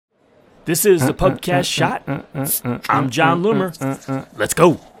This is the PUBCAST shot. I'm John Loomer. Let's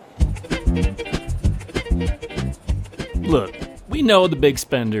go. Look, we know the big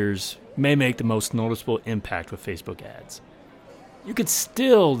spenders may make the most noticeable impact with Facebook ads. You could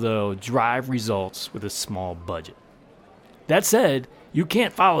still, though, drive results with a small budget. That said, you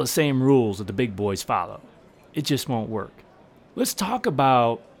can't follow the same rules that the big boys follow. It just won't work. Let's talk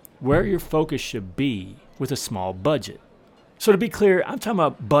about where your focus should be with a small budget. So to be clear, I'm talking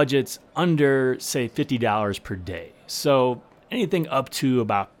about budgets under, say, $50 per day. So anything up to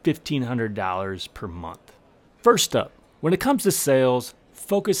about $1,500 per month. First up, when it comes to sales,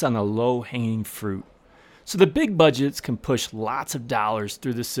 focus on the low-hanging fruit. So the big budgets can push lots of dollars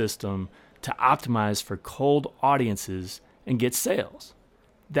through the system to optimize for cold audiences and get sales.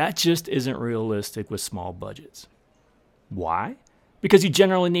 That just isn't realistic with small budgets. Why? Because you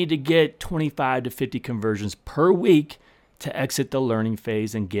generally need to get 25 to 50 conversions per week to exit the learning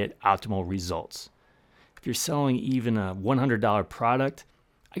phase and get optimal results. If you're selling even a $100 product,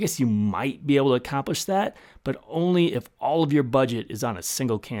 I guess you might be able to accomplish that, but only if all of your budget is on a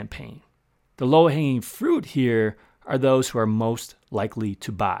single campaign. The low-hanging fruit here are those who are most likely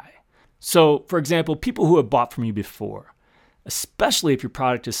to buy. So, for example, people who have bought from you before, especially if your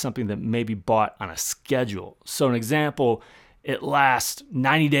product is something that may be bought on a schedule. So an example, it lasts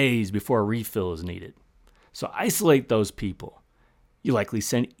 90 days before a refill is needed. So isolate those people. You likely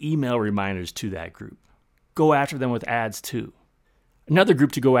send email reminders to that group. Go after them with ads too. Another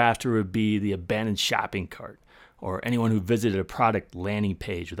group to go after would be the abandoned shopping cart or anyone who visited a product landing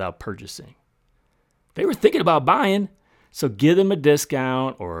page without purchasing. They were thinking about buying, so give them a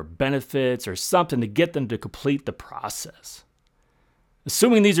discount or benefits or something to get them to complete the process.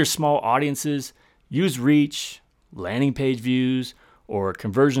 Assuming these are small audiences, use reach, landing page views, or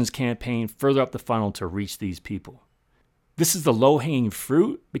conversions campaign further up the funnel to reach these people. This is the low-hanging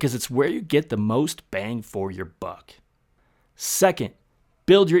fruit because it's where you get the most bang for your buck. Second,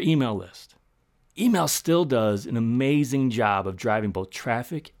 build your email list. Email still does an amazing job of driving both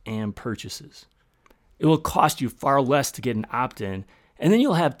traffic and purchases. It will cost you far less to get an opt-in, and then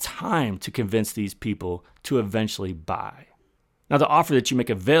you'll have time to convince these people to eventually buy. Now, the offer that you make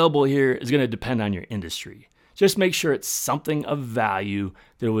available here is going to depend on your industry. Just make sure it's something of value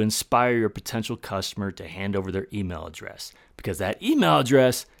that will inspire your potential customer to hand over their email address, because that email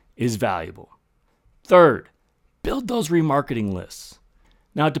address is valuable. Third, build those remarketing lists.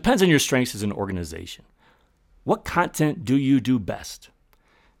 Now, it depends on your strengths as an organization. What content do you do best?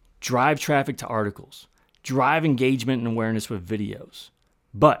 Drive traffic to articles. Drive engagement and awareness with videos.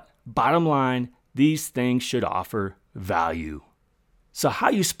 But bottom line, these things should offer value. So how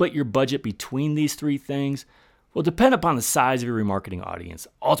you split your budget between these three things will depend upon the size of your remarketing audience,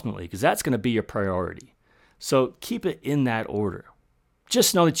 ultimately, because that's going to be your priority. So keep it in that order.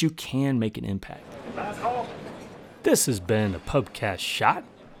 Just know that you can make an impact. This has been a PUBCAST shot.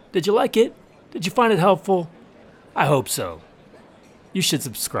 Did you like it? Did you find it helpful? I hope so. You should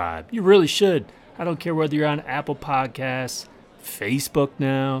subscribe. You really should. I don't care whether you're on Apple Podcasts, Facebook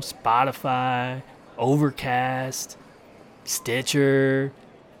now, Spotify, Overcast, Stitcher,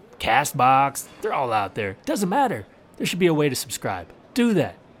 Castbox. They're all out there. Doesn't matter. There should be a way to subscribe. Do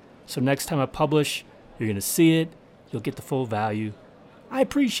that. So next time I publish, you're going to see it. You'll get the full value. I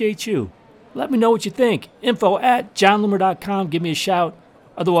appreciate you. Let me know what you think. info@johnloomer.com. Give me a shout.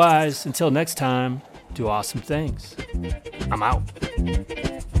 Otherwise, until next time, do awesome things. I'm out.